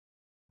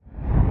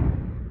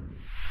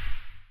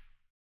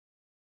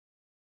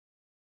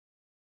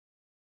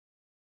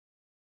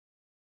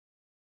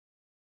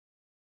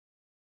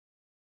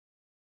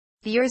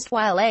The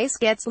erstwhile ace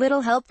gets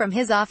little help from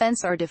his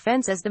offense or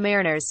defense as the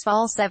Mariners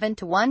fall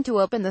 7-1 to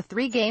open the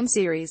three-game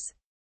series.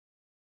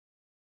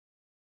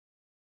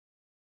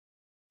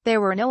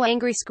 There were no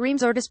angry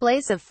screams or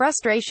displays of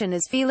frustration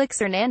as Felix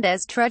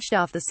Hernandez trudged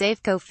off the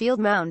Safeco Field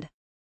mound.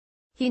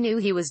 He knew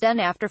he was done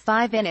after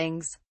 5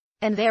 innings,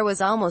 and there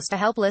was almost a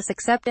helpless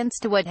acceptance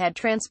to what had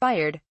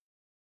transpired.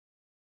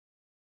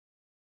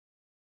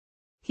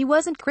 He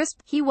wasn't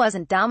crisp, he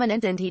wasn't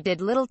dominant, and he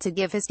did little to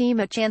give his team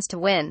a chance to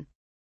win.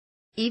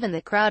 Even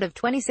the crowd of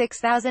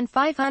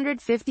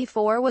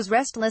 26,554 was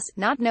restless,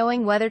 not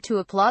knowing whether to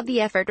applaud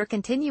the effort or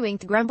continuing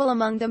to grumble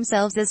among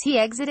themselves as he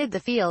exited the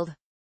field.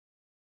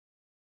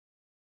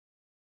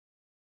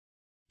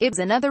 It was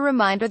another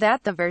reminder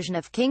that the version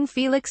of King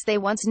Felix they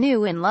once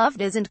knew and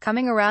loved isn't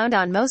coming around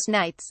on most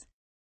nights.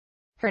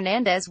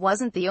 Hernandez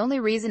wasn't the only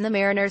reason the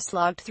Mariners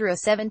slogged through a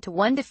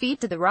 7-1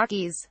 defeat to the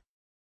Rockies.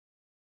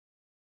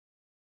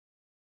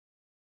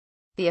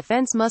 The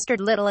offense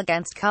mustered little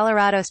against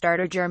Colorado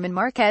starter German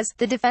Marquez.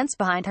 The defense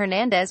behind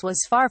Hernandez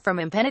was far from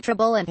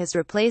impenetrable, and his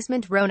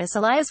replacement Ronis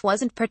Elias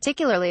wasn't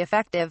particularly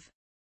effective.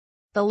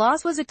 The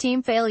loss was a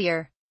team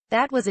failure.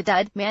 That was a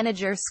dud,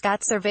 manager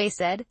Scott Survey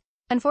said.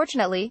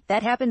 Unfortunately,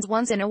 that happens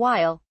once in a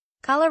while.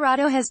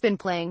 Colorado has been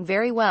playing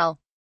very well.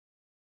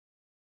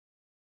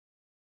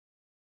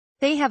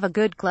 They have a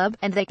good club,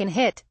 and they can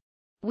hit.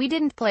 We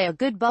didn't play a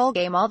good ball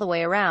game all the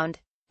way around.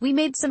 We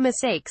made some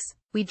mistakes.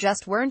 We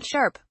just weren't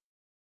sharp.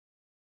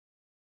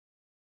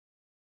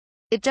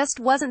 It just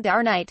wasn't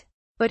our night.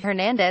 But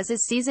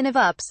Hernandez's season of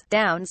ups,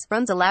 downs,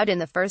 runs allowed in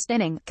the first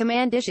inning,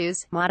 command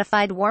issues,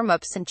 modified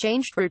warm-ups and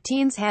changed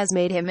routines has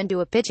made him into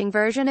a pitching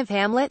version of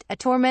Hamlet, a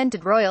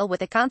tormented royal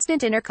with a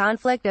constant inner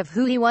conflict of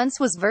who he once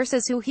was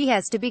versus who he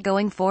has to be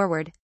going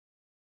forward.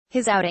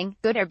 His outing,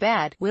 good or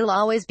bad, will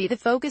always be the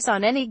focus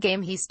on any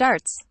game he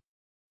starts.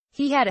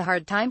 He had a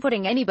hard time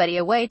putting anybody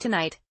away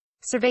tonight,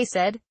 Survey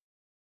said.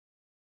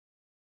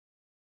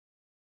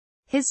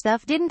 His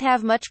stuff didn't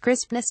have much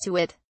crispness to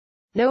it.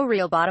 No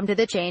real bottom to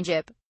the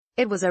changeup.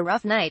 It was a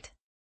rough night.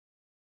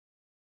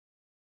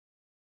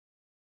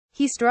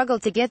 He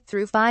struggled to get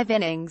through 5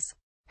 innings.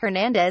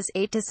 Hernandez,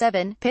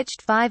 8-7,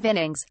 pitched 5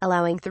 innings,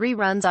 allowing 3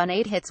 runs on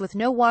 8 hits with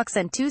no walks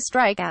and 2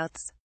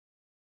 strikeouts.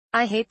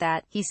 I hate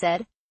that, he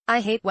said.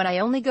 I hate when I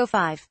only go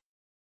 5.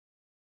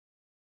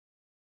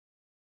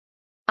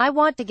 I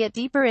want to get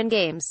deeper in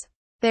games.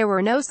 There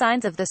were no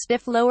signs of the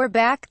stiff lower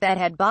back that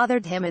had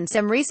bothered him in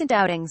some recent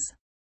outings.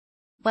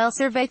 While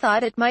Survey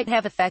thought it might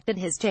have affected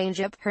his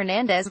changeup,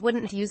 Hernandez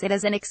wouldn't use it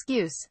as an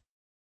excuse.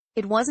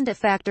 It wasn't a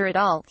factor at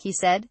all, he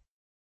said.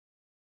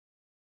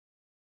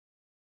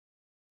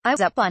 I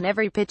was up on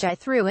every pitch I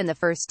threw in the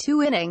first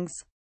 2 innings.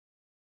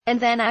 And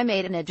then I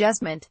made an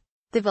adjustment.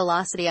 The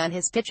velocity on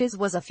his pitches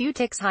was a few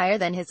ticks higher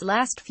than his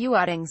last few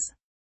outings.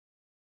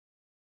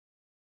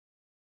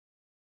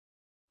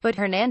 But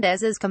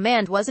Hernandez's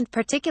command wasn't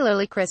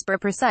particularly crisp or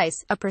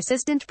precise, a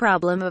persistent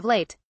problem of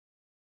late.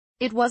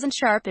 It wasn't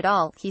sharp at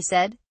all, he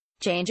said.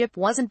 Changeup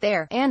wasn't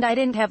there, and I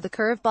didn't have the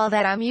curveball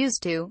that I'm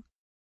used to.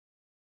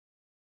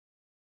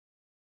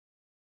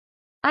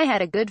 I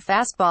had a good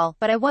fastball,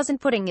 but I wasn't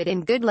putting it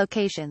in good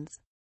locations.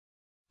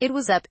 It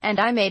was up, and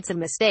I made some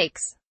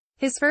mistakes.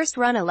 His first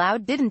run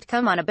allowed didn't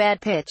come on a bad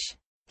pitch.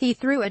 He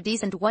threw a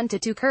decent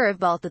 1-2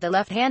 curveball to the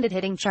left-handed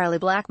hitting Charlie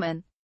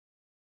Blackmon.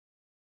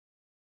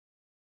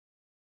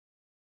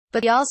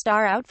 But the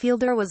all-star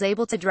outfielder was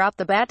able to drop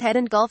the bat head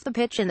and golf the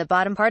pitch in the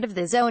bottom part of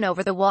the zone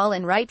over the wall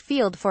in right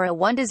field for a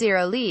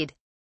 1-0 lead.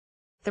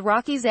 The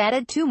Rockies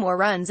added 2 more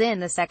runs in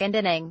the second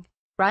inning.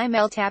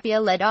 Raimel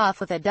Tapia led off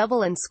with a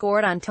double and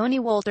scored on Tony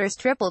Wolters'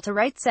 triple to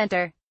right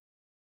center.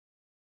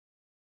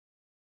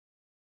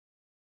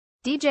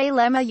 DJ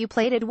LeMahieu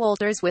plated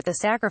Wolters with a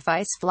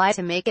sacrifice fly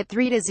to make it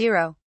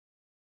 3-0.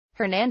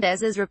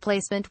 Hernandez's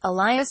replacement,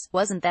 Elias,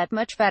 wasn't that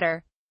much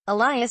better.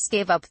 Elias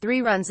gave up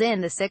 3 runs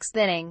in the 6th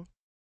inning.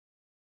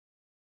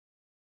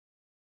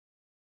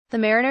 The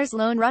Mariners'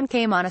 lone run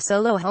came on a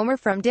solo homer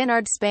from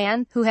Denard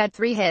Span, who had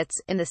 3 hits,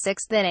 in the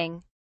 6th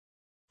inning.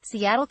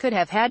 Seattle could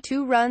have had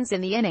 2 runs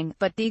in the inning,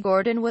 but D.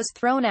 Gordon was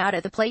thrown out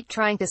at the plate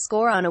trying to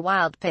score on a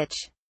wild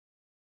pitch.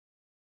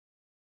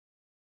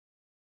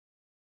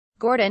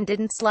 Gordon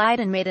didn't slide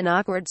and made an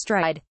awkward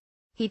stride.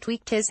 He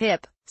tweaked his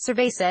hip,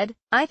 Survey said.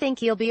 I think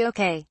he'll be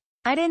okay.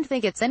 I didn't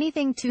think it's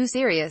anything too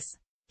serious.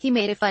 He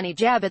made a funny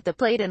jab at the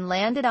plate and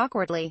landed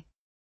awkwardly.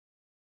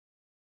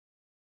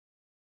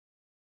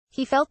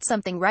 He felt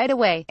something right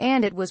away,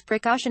 and it was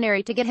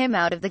precautionary to get him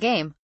out of the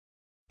game.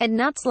 And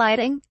not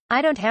sliding,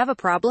 I don't have a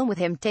problem with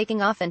him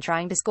taking off and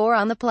trying to score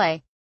on the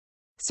play.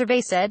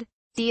 Survey said.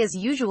 D is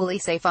usually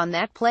safe on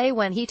that play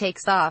when he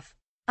takes off.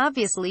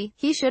 Obviously,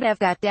 he should have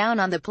got down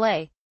on the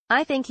play.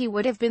 I think he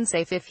would have been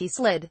safe if he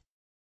slid.